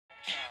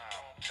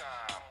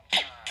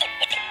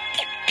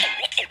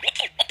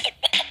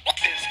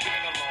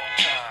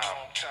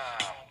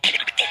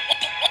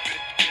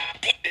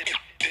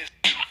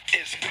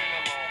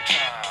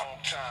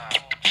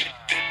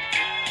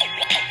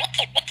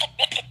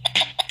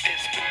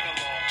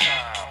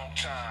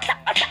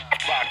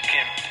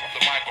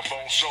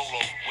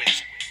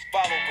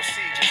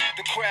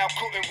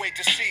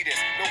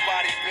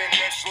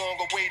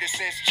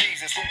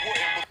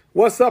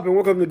What's up, and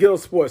welcome to Ghetto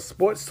Sports,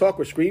 sports talk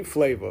with street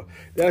flavor.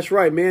 That's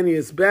right, Manny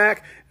is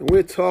back, and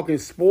we're talking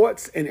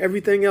sports and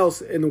everything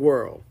else in the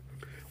world.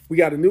 We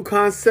got a new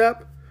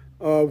concept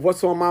of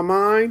what's on my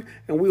mind,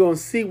 and we're going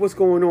to see what's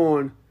going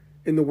on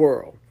in the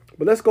world.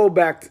 But let's go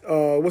back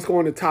to what's going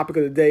on the topic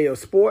of the day of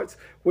sports,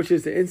 which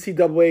is the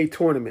NCAA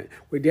tournament.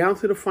 We're down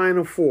to the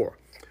Final Four,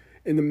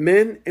 in the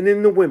men and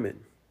in the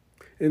women.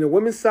 In the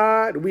women's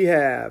side, we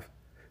have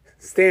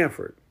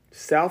Stanford,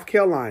 South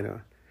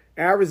Carolina,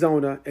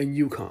 Arizona, and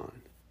UConn.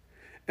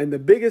 And the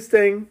biggest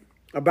thing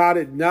about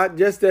it, not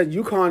just that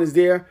UConn is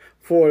there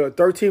for the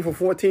 13th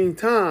or 14th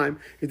time,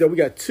 is that we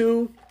got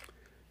two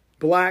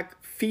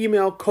black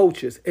female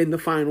coaches in the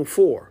Final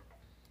Four.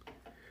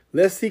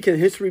 Let's see, can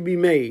history be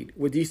made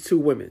with these two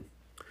women?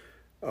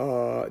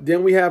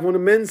 Then we have on the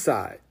men's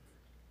side,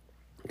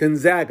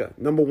 Gonzaga,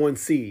 number 1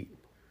 seed.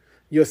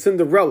 Your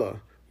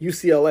Cinderella,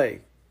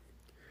 UCLA.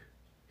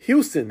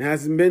 Houston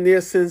hasn't been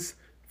there since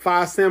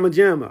Phi Slama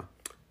Jama,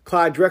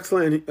 Clyde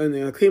Drexler and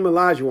Hakeem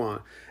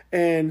Olajuwon.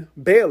 And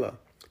Baylor,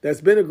 that's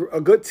been a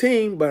good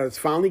team, but it's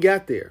finally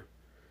got there.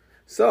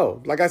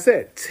 So, like I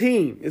said,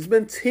 it's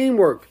been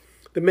teamwork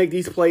to make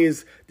these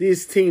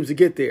teams to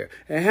get there.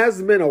 It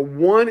hasn't been a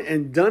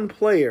one-and-done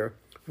player,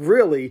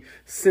 really,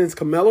 since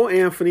Carmelo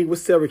Anthony with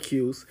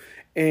Syracuse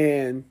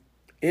and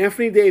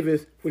Anthony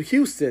Davis with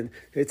Houston.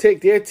 They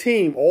take their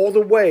team all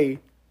the way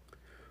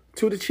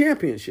to the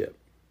championship.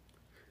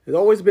 It's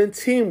always been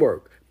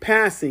teamwork,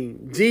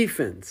 passing,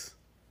 defense,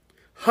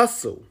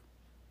 hustle.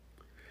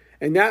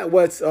 And that's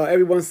what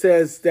everyone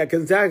says that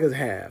Gonzaga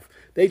have.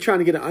 They trying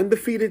to get an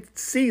undefeated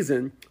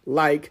season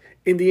like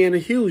Indiana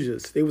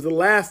Hoosiers. They was the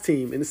last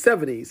team in the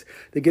 70s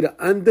to get an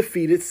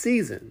undefeated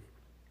season.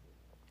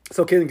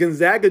 So can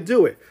Gonzaga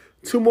do it?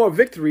 2 more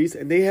victories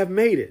and they have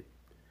made it.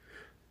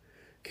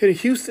 Can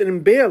Houston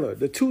and Baylor,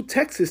 the 2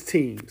 Texas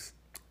teams,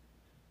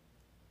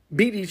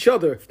 beat each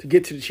other to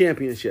get to the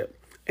championship?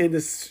 And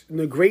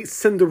the great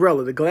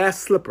Cinderella, the glass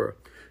slipper,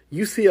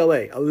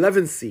 UCLA,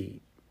 11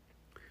 seed,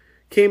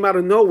 came out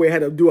of nowhere, had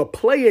to do a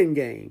play-in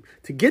game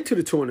to get to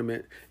the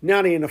tournament.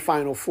 Now they're in the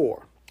Final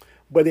Four.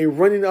 But they're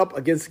running up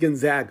against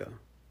Gonzaga.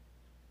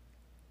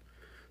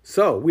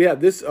 So we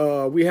have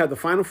the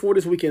Final Four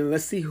this weekend.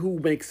 Let's see who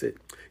makes it.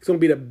 It's going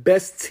to be the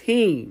best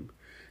team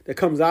that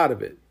comes out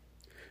of it.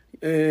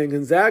 And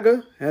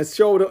Gonzaga has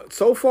showed,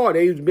 so far,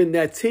 they've been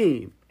that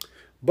team.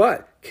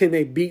 But can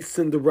they beat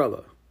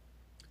Cinderella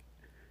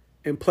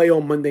and play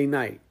on Monday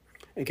night?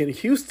 And can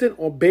Houston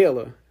or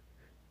Baylor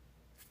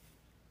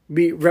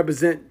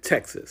represent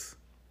Texas?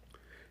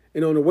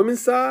 And on the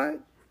women's side,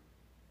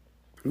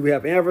 we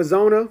have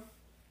Arizona,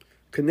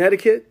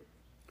 Connecticut,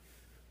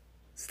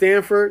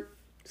 Stanford,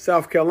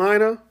 South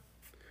Carolina.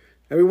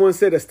 Everyone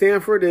said that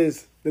Stanford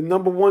is the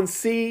number 1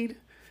 seed.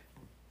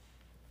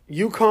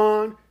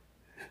 UConn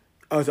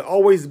has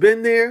always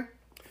been there.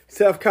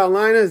 South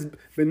Carolina has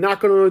been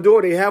knocking on the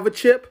door. They have a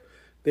chip.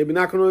 They've been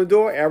knocking on the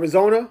door.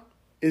 Arizona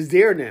is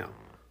there now.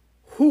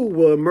 Who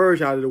will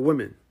emerge out of the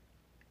women?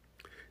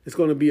 It's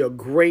going to be a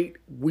great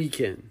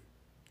weekend.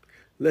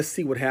 Let's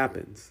see what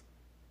happens.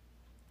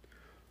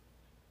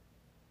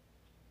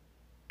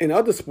 In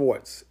other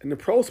sports, in the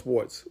pro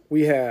sports,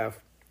 we have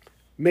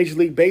Major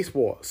League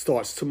Baseball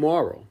starts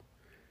tomorrow.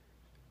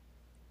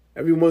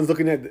 Everyone's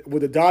looking at, will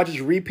the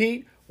Dodgers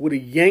repeat? Will the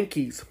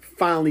Yankees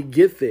finally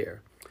get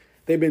there?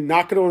 They've been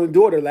knocking on the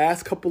door the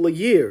last couple of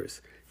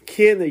years.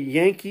 Can the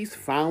Yankees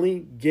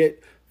finally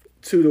get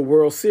to the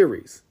World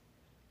Series?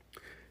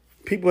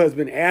 People have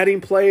been adding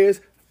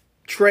players,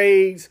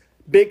 trades,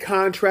 big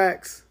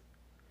contracts.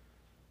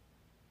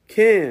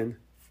 Can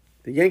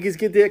the Yankees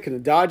get there? Can the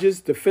Dodgers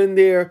defend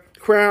their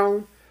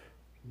crown?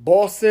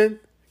 Boston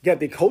got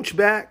their coach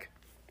back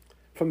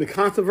from the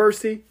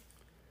controversy.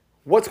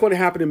 What's going to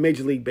happen in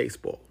Major League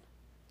Baseball?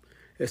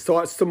 It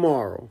starts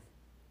tomorrow,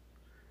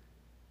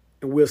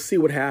 and we'll see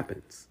what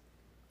happens.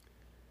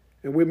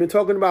 And we've been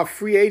talking about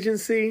free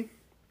agency,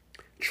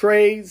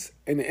 trades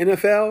in the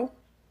NFL.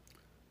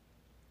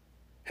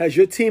 Has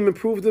your team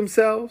improved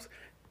themselves?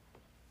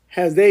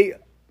 Has they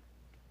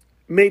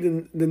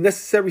made the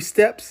necessary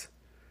steps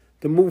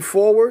to move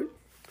forward?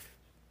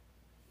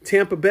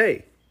 Tampa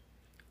Bay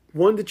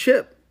won the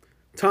chip.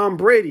 Tom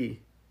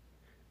Brady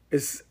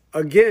is,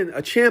 again,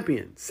 a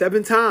champion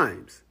 7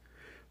 times.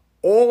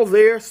 All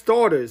their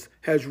starters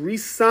has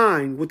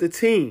re-signed with the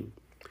team.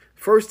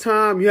 First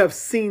time you have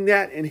seen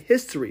that in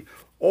history.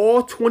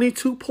 All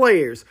 22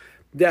 players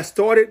that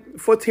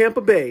started for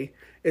Tampa Bay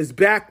is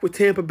back with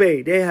Tampa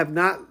Bay. They have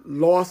not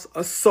lost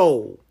a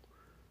soul.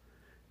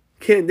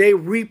 Can they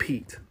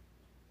repeat?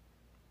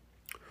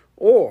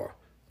 Or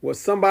will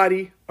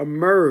somebody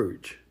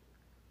emerge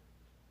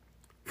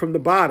from the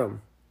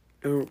bottom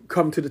and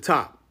come to the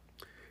top?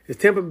 Is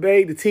Tampa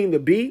Bay the team to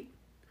beat?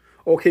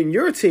 Or can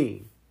your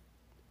team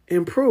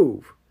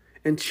improve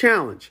and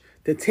challenge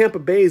the Tampa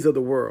Bays of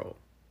the world?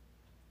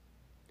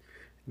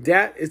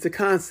 That is the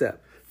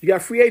concept. You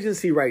got free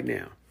agency right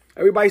now.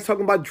 Everybody's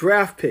talking about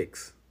draft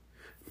picks.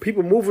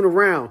 People moving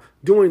around,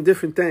 doing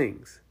different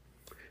things.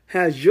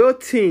 Has your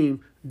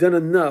team done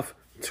enough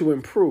to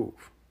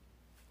improve.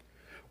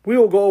 We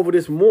will go over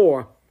this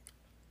more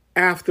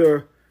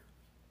after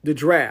the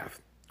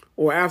draft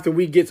or after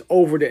we get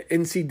over the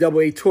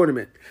NCAA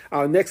tournament.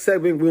 Our next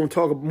segment, we're going to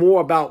talk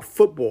more about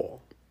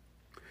football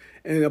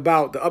and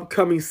about the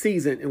upcoming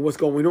season and what's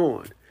going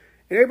on.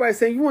 And everybody's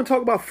saying, you want to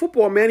talk about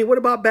football, Manny? What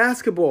about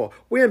basketball?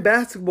 We're in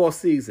basketball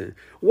season.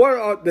 What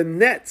are the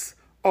Nets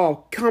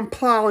are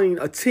compiling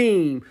a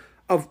team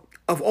of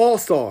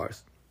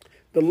all-stars.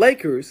 The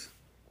Lakers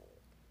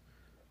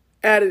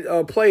added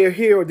a player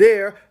here or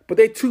there, but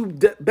their two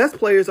best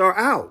players are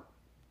out.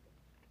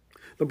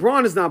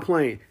 LeBron is not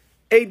playing.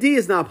 AD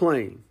is not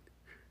playing.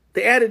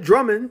 They added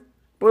Drummond,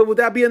 but would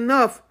that be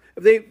enough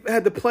if they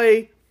had to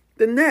play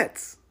the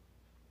Nets?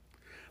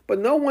 But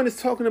no one is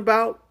talking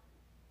about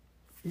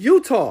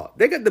Utah.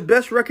 They got the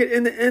best record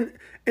in the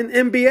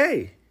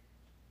NBA.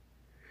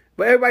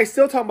 But everybody's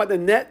still talking about the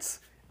Nets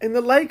and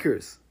the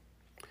Lakers.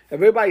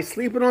 Everybody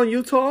sleeping on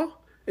Utah?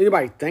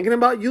 Anybody thinking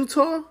about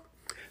Utah?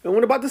 And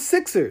what about the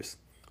Sixers?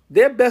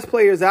 Their best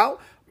players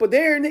out, but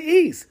they're in the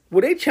East.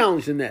 Will they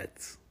challenge the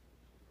Nets?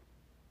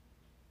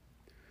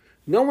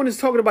 No one is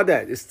talking about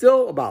that. It's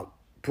still about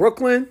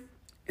Brooklyn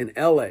and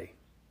LA.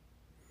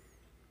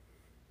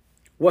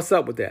 What's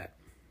up with that?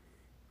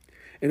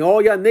 And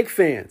all y'all Knicks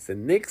fans, the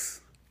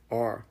Knicks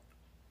are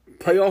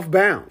playoff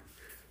bound.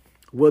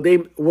 Will they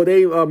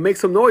make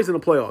some noise in the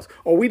playoffs?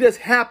 Or are we just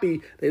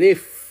happy that they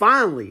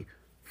finally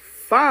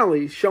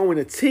showing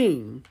a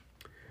team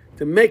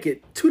to make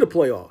it to the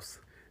playoffs?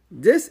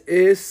 This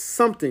is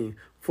something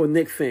for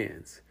Knicks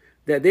fans,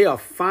 that they are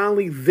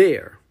finally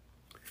there.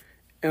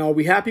 And are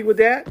we happy with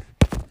that?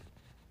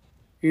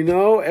 You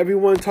know,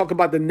 everyone talk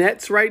about the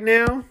Nets right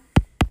now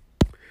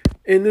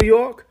in New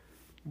York,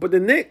 but the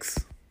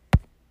Knicks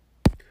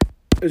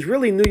is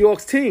really New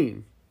York's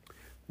team.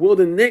 Will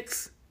the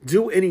Knicks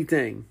do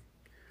anything?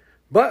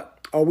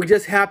 But are we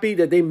just happy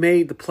that they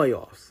made the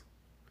playoffs?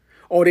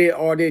 Or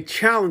are they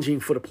challenging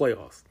for the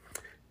playoffs?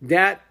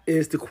 That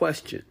is the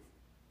question.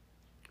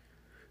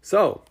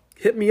 So,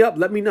 hit me up.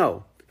 Let me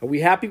know. Are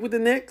we happy with the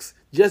Knicks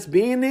just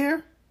being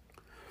there?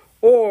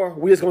 Or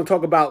we just going to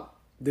talk about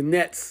the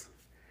Nets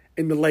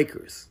and the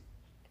Lakers?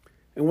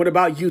 And what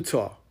about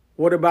Utah?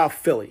 What about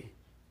Philly?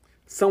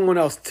 Someone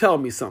else tell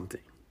me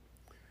something.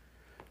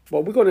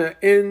 But we're going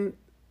to end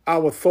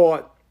our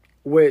thought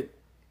with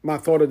my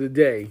thought of the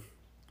day,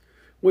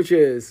 which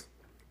is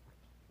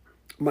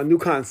my new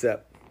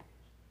concept.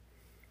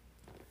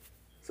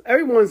 So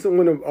everyone's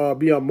going to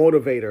be a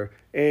motivator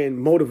and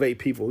motivate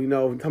people. You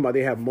know, I'm talking about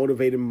they have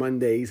motivated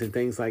Mondays and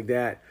things like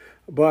that.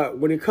 But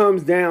when it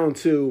comes down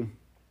to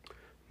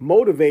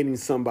motivating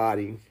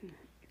somebody,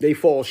 they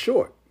fall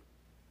short.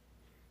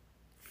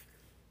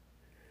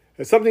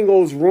 If something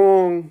goes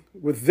wrong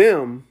with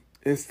them,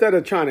 instead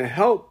of trying to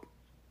help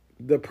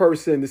the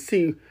person to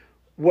see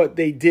what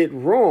they did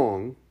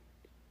wrong,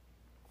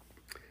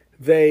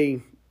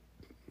 they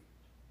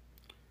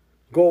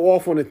go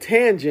off on a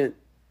tangent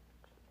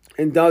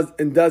and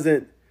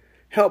doesn't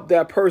help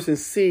that person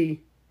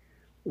see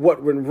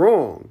what went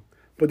wrong.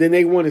 But then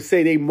they want to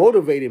say they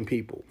motivating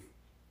people.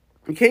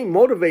 You can't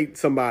motivate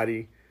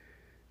somebody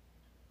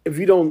if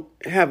you don't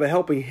have a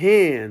helping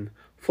hand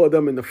for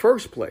them in the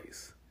first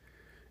place.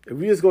 If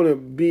you're just going to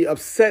be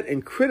upset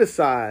and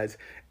criticize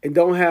and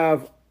don't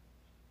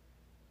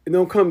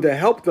come to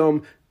help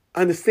them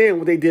understand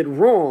what they did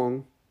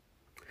wrong,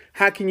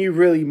 how can you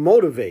really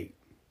motivate?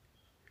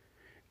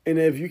 And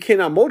if you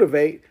cannot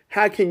motivate,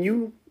 how can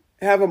you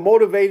have a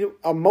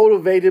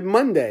motivated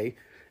Monday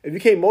if you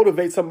can't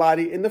motivate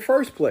somebody in the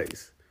first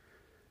place?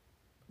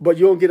 But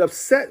you don't get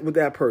upset with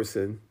that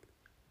person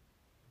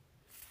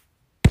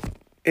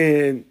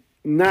and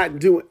not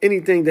do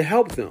anything to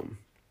help them.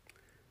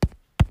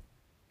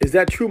 Is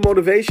that true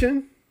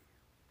motivation?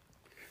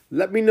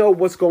 Let me know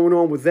what's going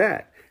on with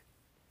that.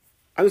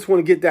 I just want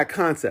to get that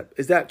concept.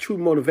 Is that true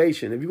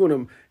motivation? If you're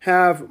going to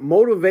have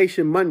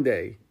Motivation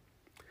Monday,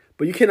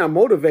 but you cannot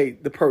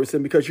motivate the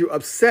person because you're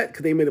upset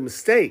because they made a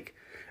mistake.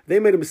 If they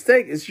made a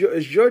mistake, it's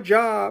your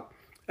job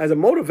as a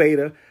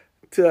motivator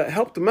to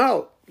help them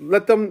out.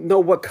 Let them know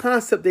what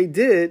concept they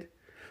did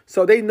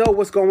so they know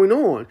what's going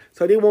on,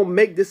 so they won't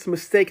make this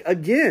mistake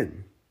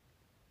again.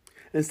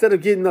 Instead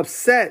of getting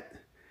upset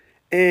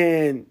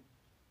and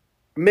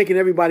making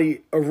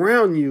everybody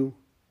around you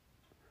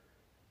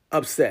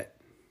upset.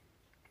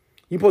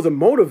 You're supposed to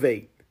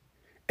motivate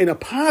in a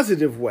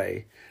positive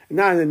way,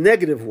 not in a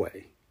negative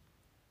way.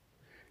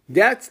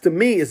 That's, to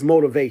me, is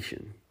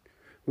motivation.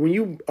 When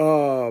you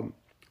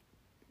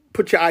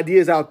put your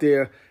ideas out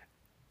there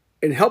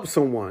and help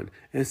someone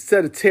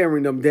instead of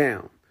tearing them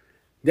down,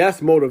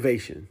 that's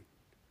motivation.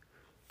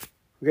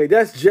 Okay,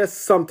 that's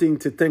just something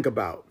to think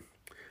about.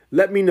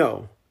 Let me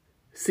know.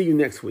 See you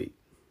next week.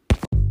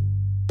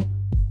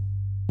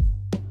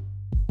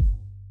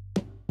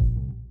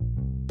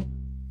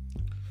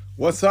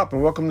 What's up,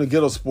 and welcome to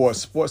Ghetto Sports,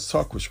 sports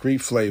talk with street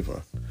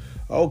flavor.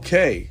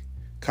 Okay,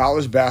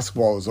 college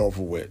basketball is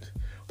over with.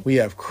 We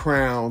have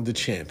crowned the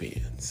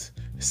champions.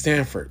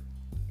 Stanford,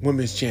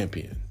 women's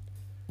champion.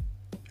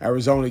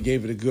 Arizona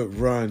gave it a good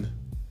run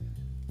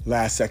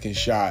last second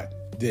shot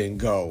didn't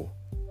go.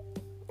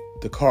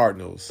 The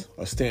Cardinals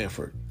of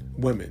Stanford,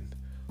 women,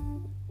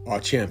 are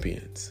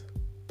champions.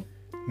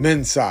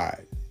 Men's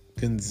side,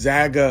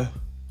 Gonzaga,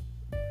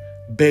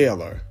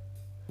 Baylor,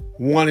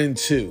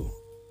 1-2.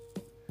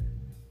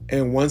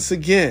 And once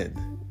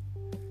again,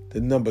 the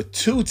number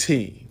 2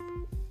 team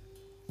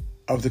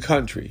of the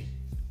country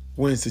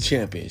wins the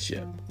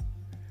championship.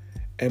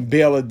 And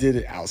Baylor did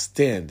it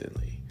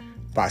outstandingly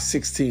by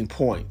 16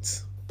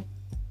 points.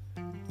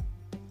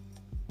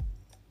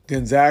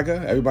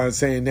 Gonzaga, everybody's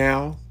saying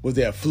now, was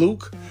there a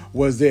fluke?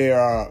 Was there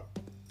a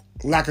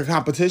lack of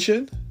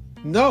competition?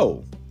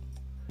 No.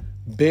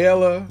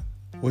 Baylor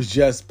was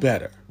just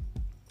better.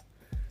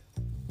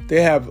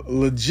 They have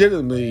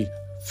legitimately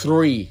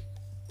 3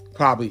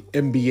 probably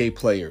NBA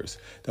players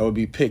that would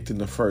be picked in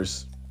the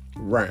first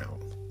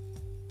round.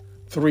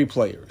 3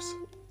 players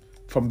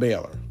from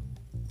Baylor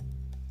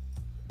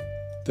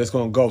that's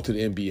going to go to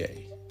the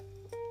NBA.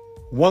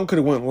 One could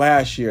have went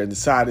last year and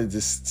decided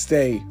to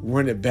stay,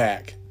 run it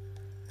back,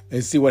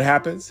 and see what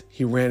happens.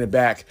 He ran it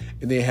back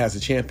and then has a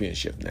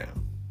championship now.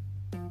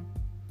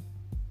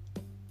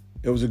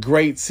 It was a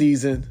great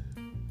season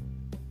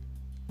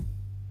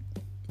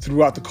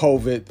throughout the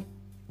COVID.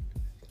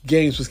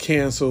 Games was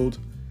canceled.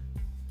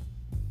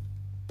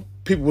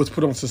 People was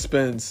put on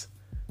suspense.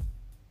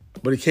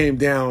 But it came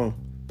down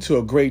to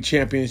a great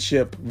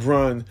championship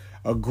run,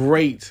 a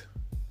great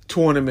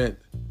tournament.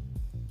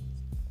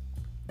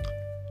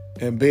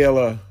 And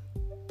Baylor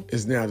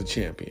is now the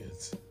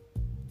champions.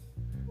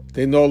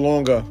 They're no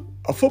longer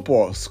a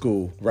football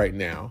school right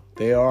now.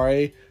 They are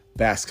a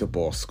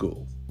basketball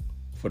school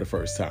for the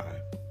first time.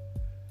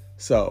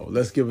 So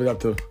let's give it up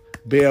to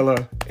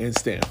Baylor and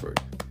Stanford.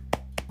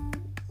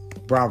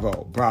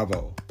 Bravo,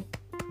 bravo.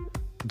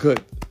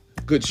 Good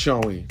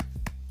showing.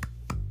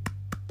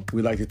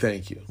 We'd like to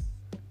thank you.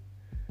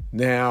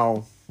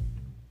 Now,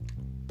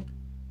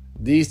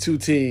 these 2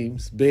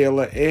 teams,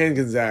 Baylor and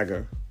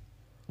Gonzaga,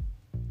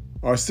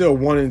 are still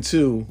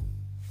 1-2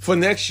 for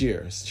next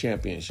year's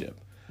championship.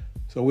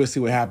 So we'll see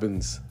what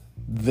happens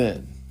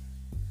then.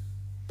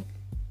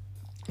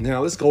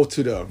 Now let's go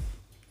to the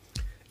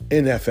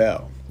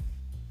NFL.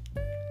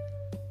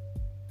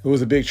 It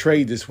was a big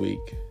trade this week.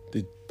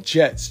 The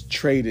Jets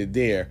traded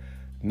their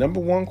number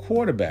 1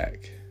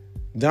 quarterback,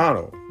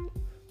 Donald,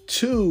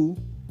 to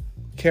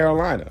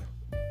Carolina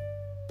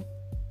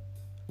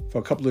for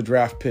a couple of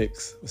draft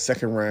picks, a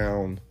second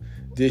round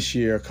this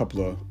year, a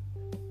couple of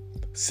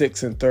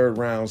 6th and 3rd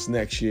rounds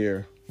next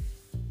year.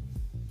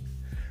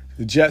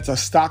 The Jets are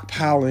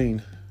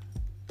stockpiling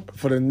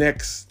for the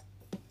next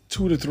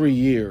 2 to 3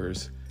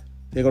 years.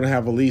 They're going to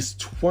have at least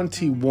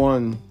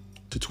 21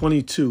 to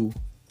 22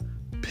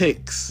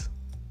 picks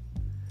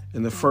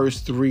in the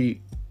first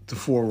 3 to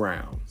 4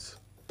 rounds.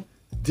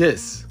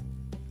 This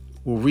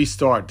will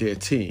restart their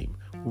team,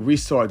 will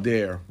restart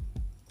their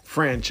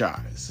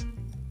franchise.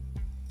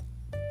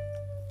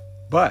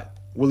 But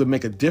will it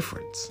make a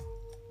difference?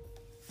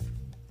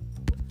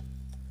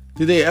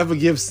 Did they ever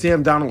give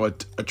Sam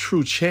Darnold a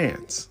true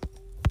chance?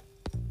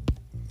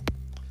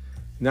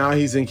 Now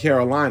he's in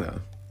Carolina.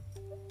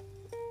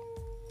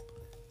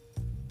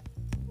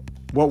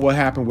 What will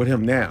happen with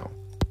him now?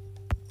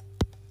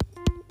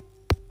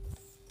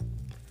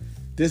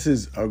 This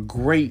is a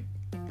great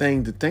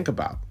thing to think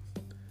about.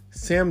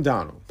 Sam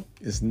Darnold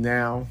is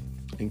now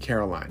in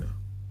Carolina.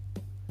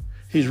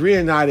 He's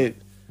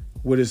reunited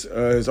with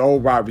his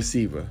old wide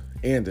receiver,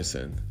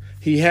 Anderson.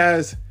 He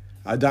has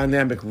a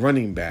dynamic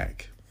running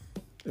back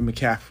in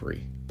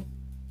McCaffrey.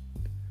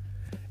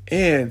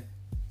 And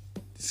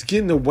it's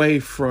getting away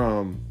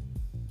from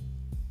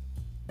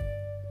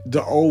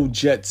the old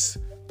Jets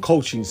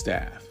coaching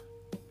staff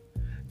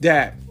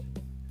that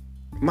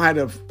might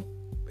have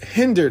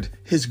hindered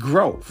his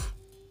growth.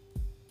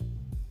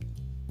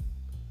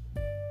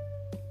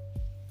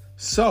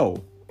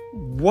 So,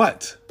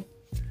 what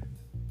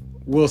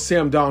will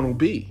Sam Darnold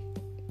be?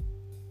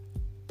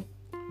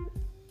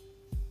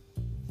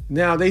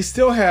 Now, they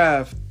still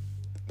have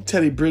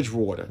Teddy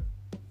Bridgewater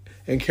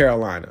in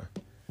Carolina.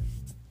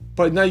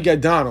 But now you got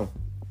Darnold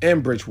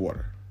and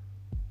Bridgewater.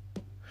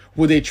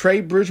 Will they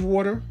trade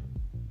Bridgewater?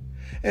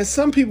 And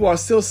some people are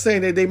still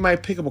saying that they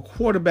might pick up a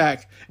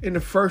quarterback in the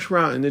first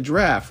round in the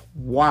draft.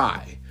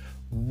 Why?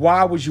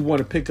 Why would you want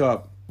to pick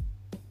up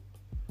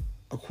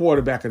a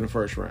quarterback in the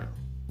first round?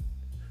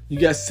 You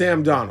got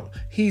Sam Darnold.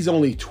 He's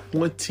only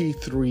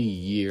 23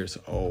 years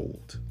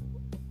old.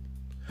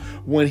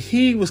 When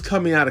he was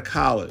coming out of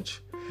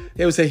college,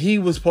 they would say he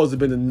was supposed to have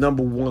been the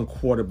number 1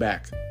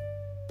 quarterback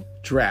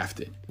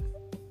drafted.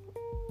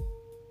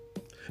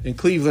 And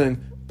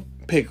Cleveland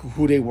picked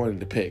who they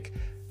wanted to pick.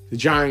 The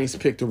Giants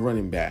picked a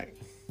running back.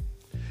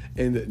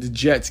 And the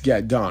Jets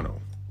got Darnold.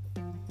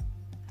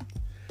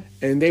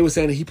 And they were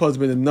saying that he supposed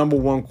to have been the number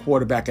 1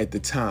 quarterback at the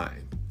time.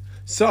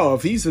 So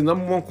if he's the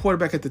number 1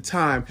 quarterback at the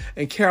time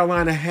and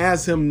Carolina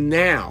has him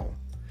now,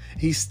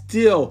 he's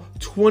still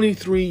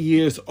 23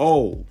 years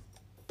old.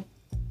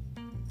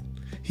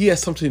 He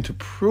has something to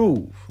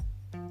prove.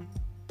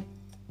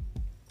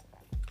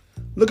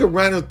 Look at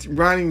Ryan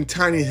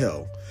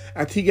Tannehill.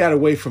 after he got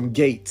away from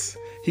Gates.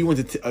 He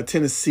went to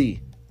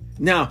Tennessee.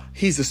 Now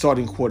he's the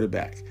starting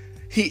quarterback.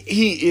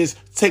 He is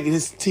taking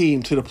his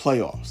team to the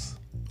playoffs.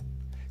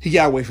 He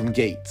got away from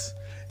Gates.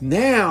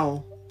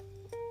 Now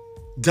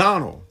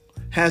Donald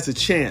has a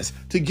chance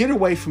to get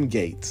away from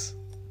Gates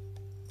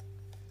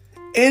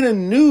in a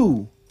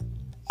new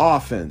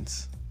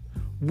offense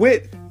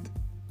with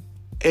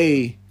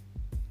a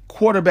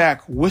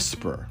quarterback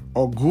whisperer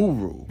or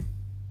guru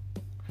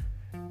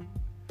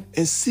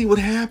and see what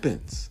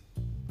happens.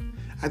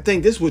 I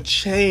think this would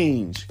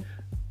change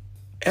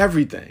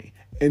everything.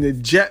 And the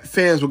Jet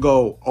fans will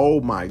go, oh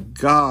my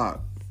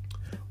God,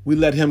 we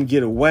let him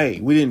get away.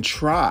 We didn't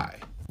try.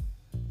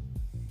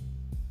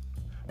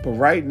 But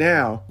right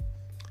now,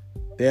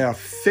 they are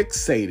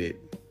fixated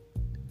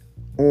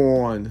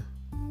on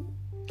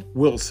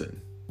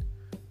Wilson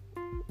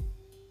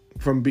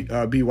from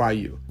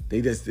BYU.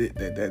 They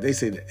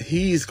say that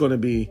he's going to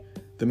be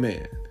the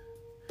man.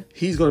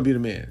 He's going to be the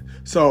man.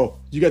 So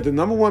you got the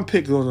number 1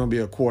 pick who's going to be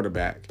a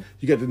quarterback.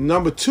 You got the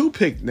number 2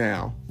 pick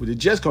now, with the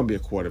Jets going to be a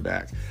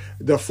quarterback.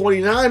 The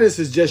 49ers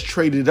is just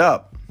traded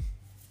up.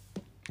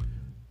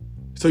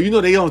 So you know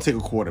they don't take a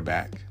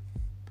quarterback.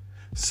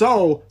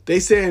 So they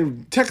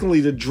saying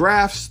technically the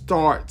draft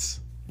starts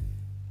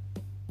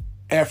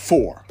at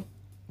 4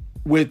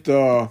 with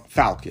the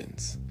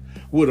Falcons.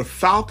 Will the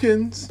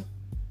Falcons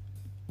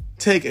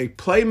take a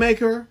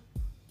playmaker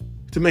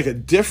to make a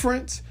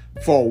difference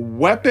for a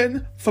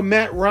weapon for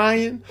Matt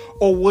Ryan,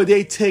 or will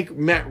they take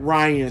Matt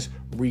Ryan's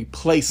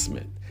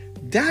replacement?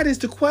 That is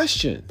the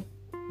question.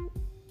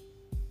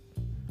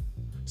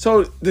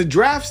 So the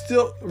draft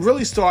still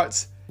really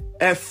starts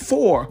at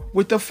 4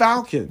 with the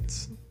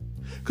Falcons.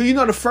 Because you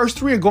know the first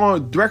 3 are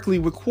going directly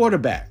with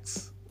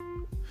quarterbacks.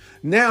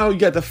 Now you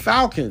got the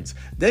Falcons.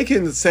 They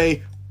can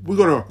say, we're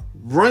going to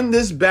run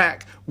this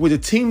back with the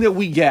team that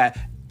we got,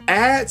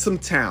 add some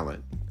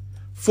talent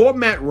for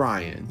Matt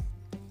Ryan,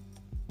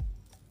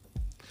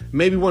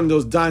 maybe one of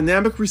those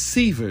dynamic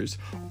receivers,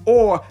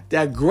 or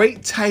that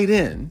great tight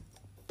end,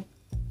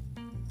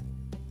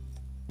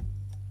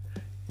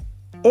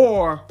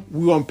 or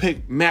we're going to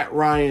pick Matt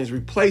Ryan's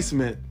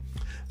replacement,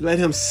 let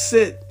him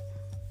sit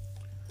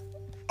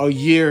a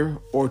year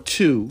or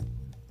 2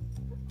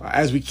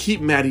 as we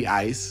keep Matty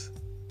Ice,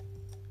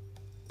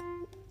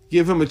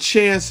 give him a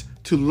chance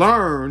to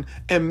learn,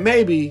 and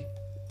maybe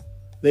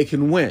they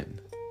can win.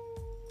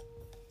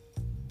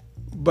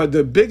 But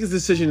the biggest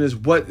decision is,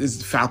 what is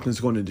the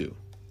Falcons going to do?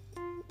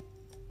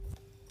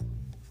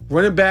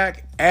 Running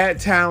back, add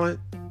talent,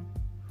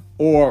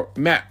 or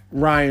Matt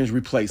Ryan's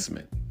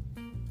replacement?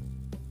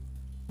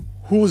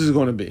 Who's it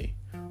going to be?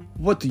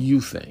 What do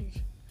you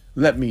think?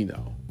 Let me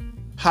know.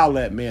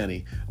 Holla at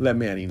Manny. Let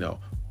Manny know.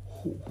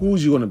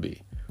 Who's you going to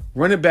be?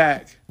 Running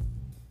back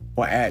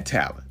or add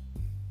talent?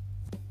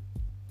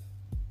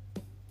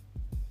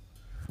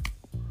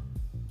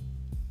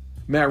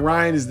 Matt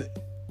Ryan is,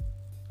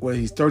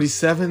 he's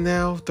 37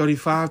 now,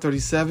 35,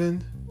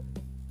 37,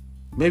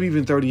 maybe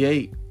even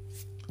 38.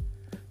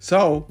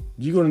 So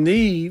you're going to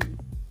need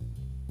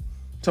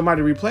somebody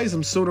to replace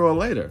him sooner or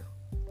later.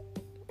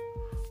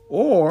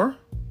 Or,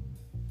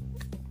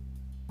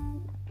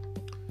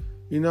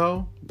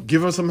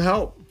 give him some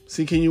help.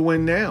 See, can you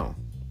win now?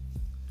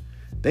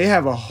 They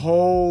have a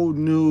whole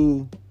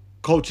new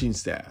coaching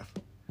staff,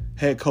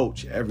 head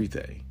coach,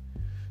 everything.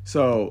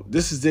 So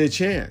this is their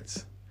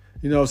chance.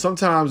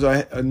 Sometimes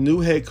a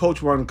new head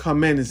coach want to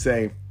come in and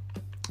say,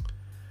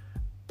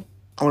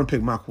 I want to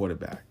pick my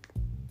quarterback.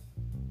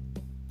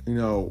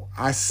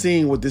 I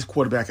seen what this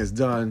quarterback has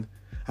done.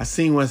 I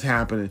seen what's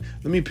happening.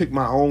 Let me pick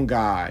my own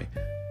guy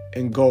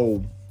and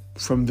go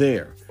from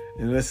there.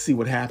 And let's see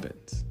what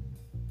happens.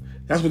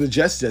 That's what the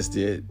Jets just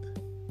did.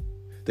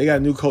 They got a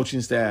new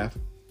coaching staff.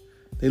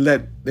 They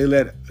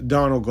let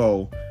Donald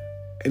go.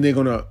 And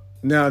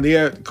now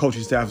their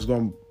coaching staff is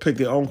going to pick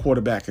their own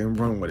quarterback and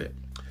run with it.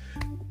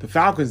 The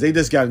Falcons, they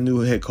just got a new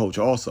head coach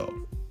also.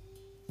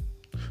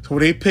 So when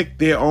they pick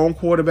their own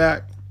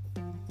quarterback,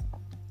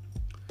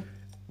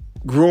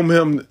 groom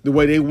him the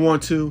way they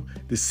want to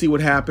see what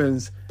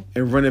happens,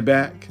 and run it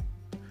back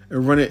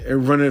and run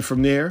it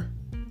from there.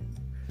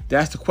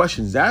 That's the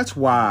questions. That's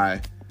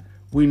why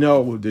we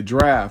know the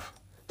draft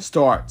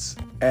starts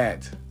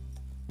at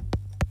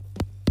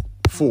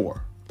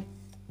 4.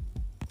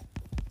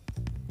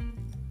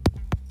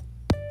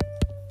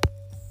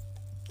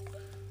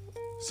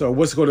 So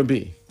what's it going to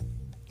be?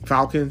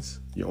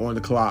 Falcons, you're on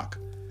the clock.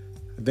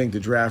 I think the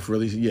draft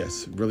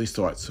really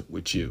starts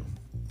with you.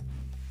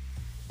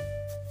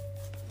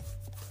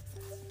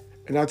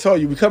 And I tell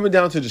you, we're coming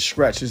down to the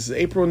stretch. This is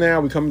April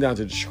now. We're coming down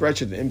to the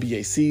stretch of the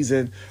NBA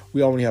season.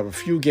 We only have a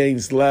few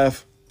games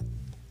left.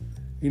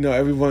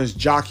 Everyone's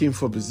jockeying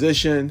for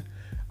position.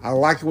 I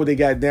like what they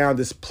got down,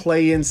 this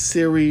play-in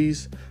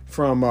series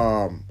from,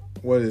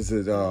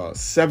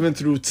 7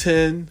 through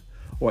 10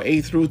 or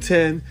 8 through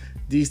 10.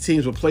 These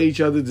teams will play each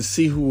other to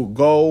see who will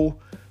go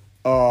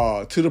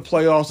to the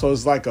playoffs. So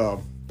it's like a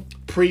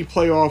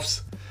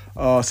pre-playoffs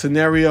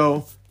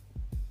scenario.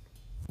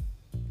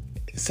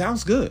 It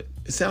sounds good.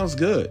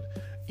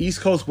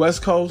 East Coast,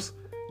 West Coast,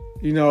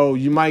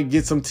 you might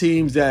get some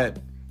teams that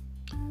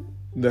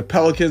the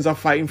Pelicans are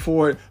fighting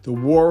for it. The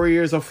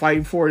Warriors are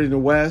fighting for it in the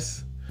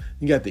West.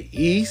 You got the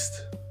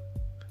East.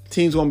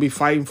 Teams going to be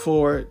fighting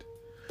for it.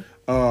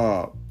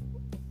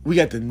 We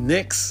got the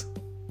Knicks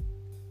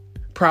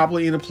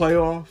probably in the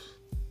playoffs.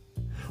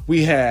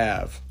 We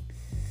have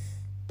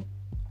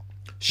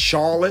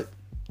Charlotte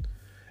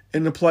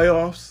in the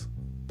playoffs.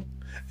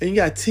 And you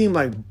got a team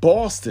like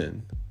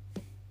Boston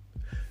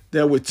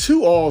that with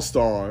 2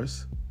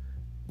 All-Stars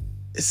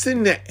is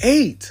sitting at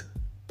 8.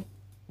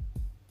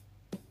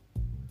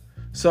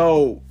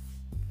 So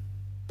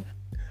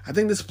I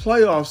think this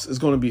playoffs is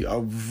going to be a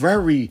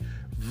very,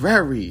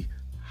 very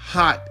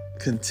hot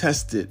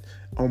contested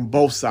on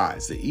both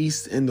sides, the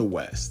East and the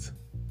West.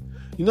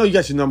 You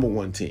got your number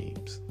 1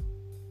 teams.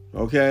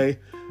 Okay?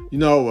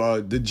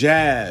 The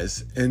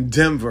Jazz and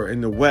Denver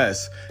in the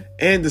West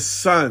and the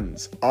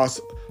Suns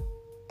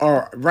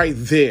are right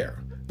there.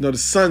 The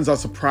Suns are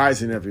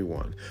surprising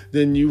everyone.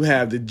 Then you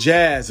have the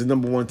Jazz, the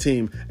number 1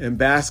 team in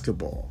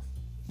basketball.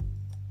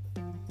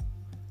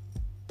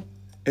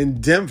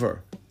 And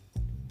Denver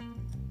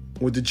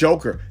with the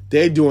Joker,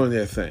 they're doing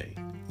their thing.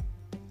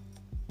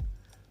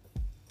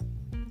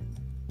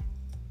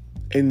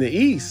 In the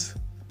East,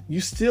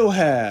 you still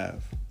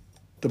have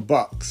the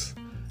Bucks.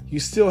 You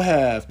still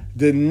have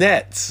the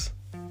Nets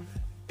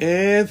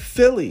and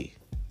Philly.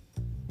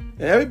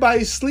 And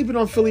everybody's sleeping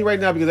on Philly right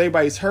now because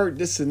everybody's hurt,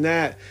 this and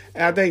that.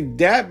 And I think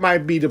that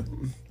might be the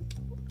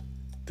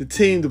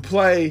team to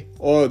play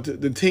or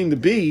the team to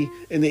be.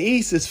 In the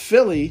East is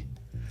Philly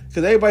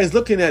because everybody's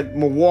looking at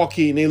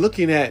Milwaukee and they're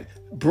looking at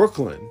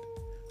Brooklyn.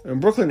 And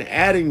Brooklyn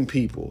adding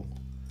people.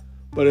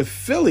 But if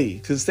Philly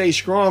can stay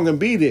strong and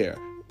be there,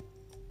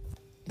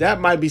 that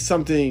might be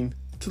something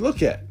to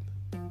look at.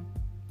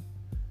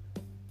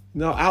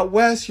 Out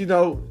West,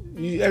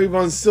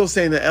 everyone's still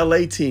saying the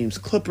LA teams,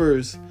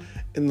 Clippers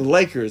and the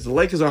Lakers. The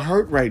Lakers are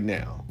hurt right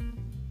now.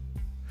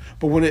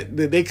 But when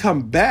they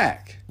come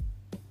back,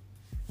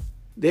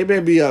 they may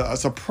be a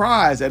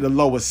surprise at the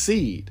lowest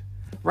seed.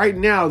 Right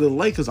now, the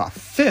Lakers are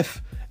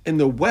 5th in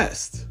the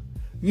West.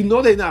 They're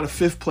not a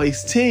 5th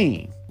place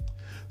team.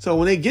 So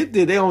when they get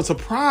there, they're going to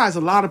surprise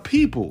a lot of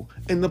people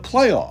in the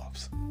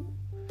playoffs.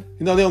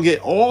 They don't get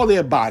all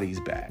their bodies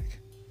back.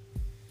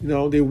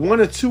 They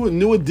 1 or 2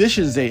 new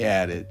additions they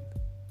added.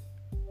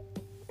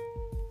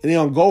 And they're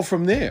going to go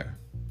from there.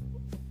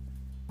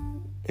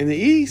 In the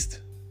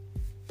East,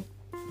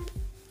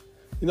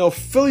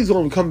 Philly's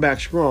going to come back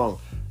strong.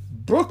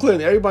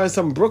 Brooklyn, everybody's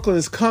saying Brooklyn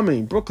is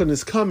coming.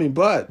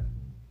 But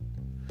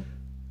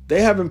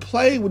they haven't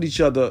played with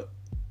each other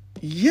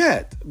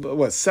yet.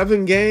 But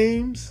 7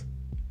 games?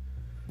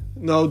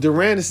 No,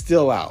 Durant is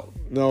still out.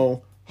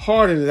 No,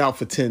 Harden is out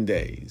for 10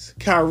 days.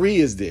 Kyrie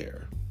is there.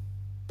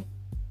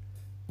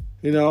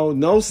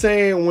 No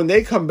saying when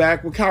they come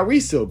back, will Kyrie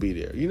still be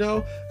there?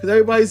 Because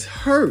everybody's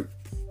hurt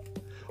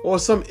or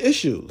some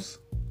issues.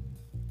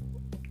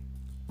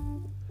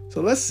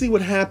 So let's see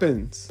what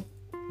happens,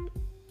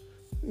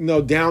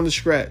 down the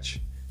stretch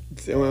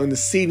when the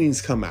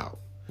seedings come out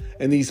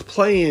and these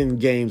play-in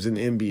games in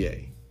the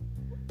NBA.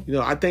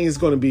 I think it's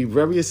going to be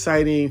very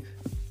exciting.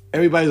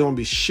 Everybody's going to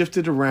be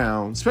shifted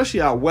around,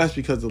 especially out West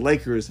because the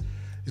Lakers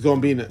is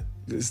going to be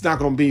it's not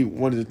going to be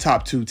one of the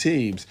top 2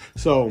 teams.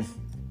 So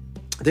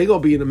they're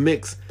going to be in the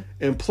mix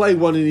and play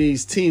one of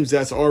these teams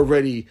that's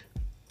already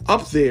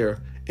up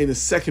there in the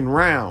second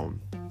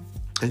round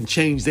and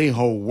change their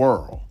whole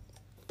world.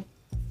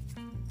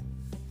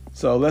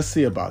 So let's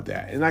see about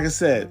that. And like I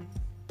said,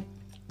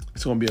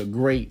 it's going to be a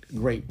great,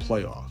 great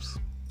playoffs.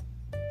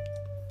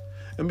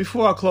 And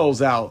before I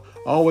close out,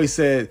 I always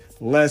said,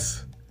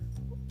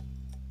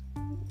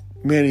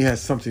 Manny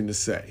has something to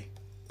say.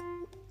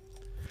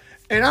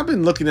 And I've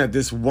been looking at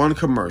this one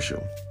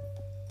commercial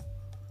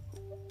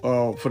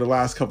for the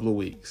last couple of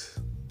weeks.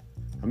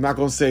 I'm not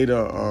going to say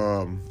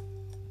the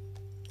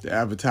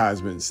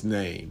advertisement's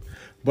name,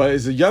 but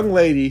it's a young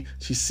lady.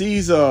 She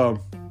sees a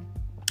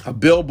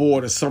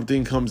billboard or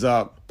something comes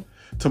up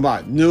to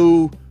my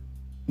new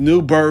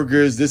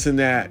burgers, this and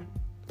that,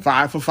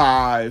 5 for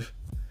 $5.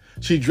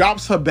 She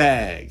drops her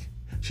bag.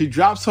 She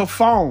drops her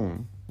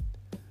phone.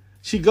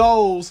 She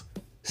goes,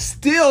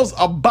 steals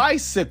a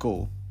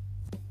bicycle,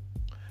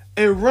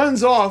 and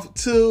runs off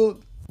to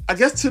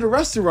the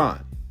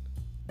restaurant.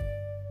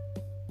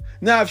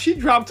 Now, if she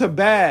dropped her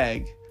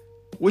bag,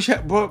 which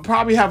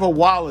probably have a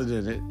wallet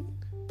in it,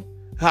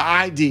 her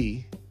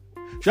ID,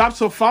 drops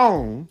her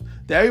phone,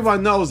 that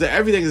everyone knows that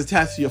everything is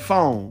attached to your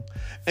phone,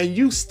 and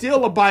you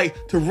steal a bike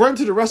to run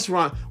to the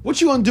restaurant, what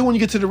you gonna do when you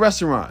get to the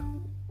restaurant?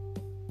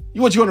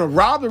 You gonna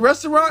rob the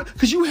restaurant?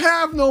 Because you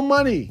have no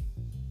money.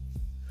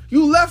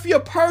 You left your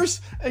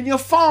purse and your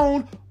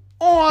phone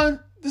on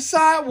the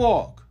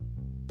sidewalk.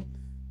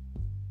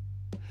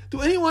 Do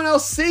anyone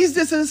else sees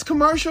this in this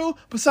commercial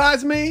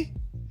besides me?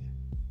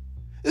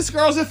 This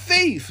girl's a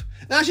thief.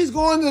 Now she's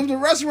going to the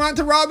restaurant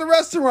to rob the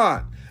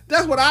restaurant.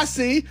 That's what I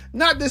see.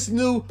 Not this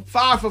new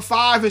 5 for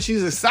 $5 and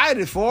she's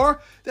excited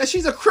for. That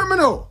she's a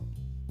criminal.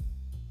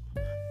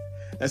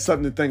 That's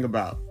something to think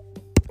about.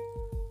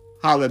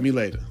 Holler at me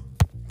later.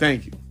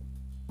 Thank you.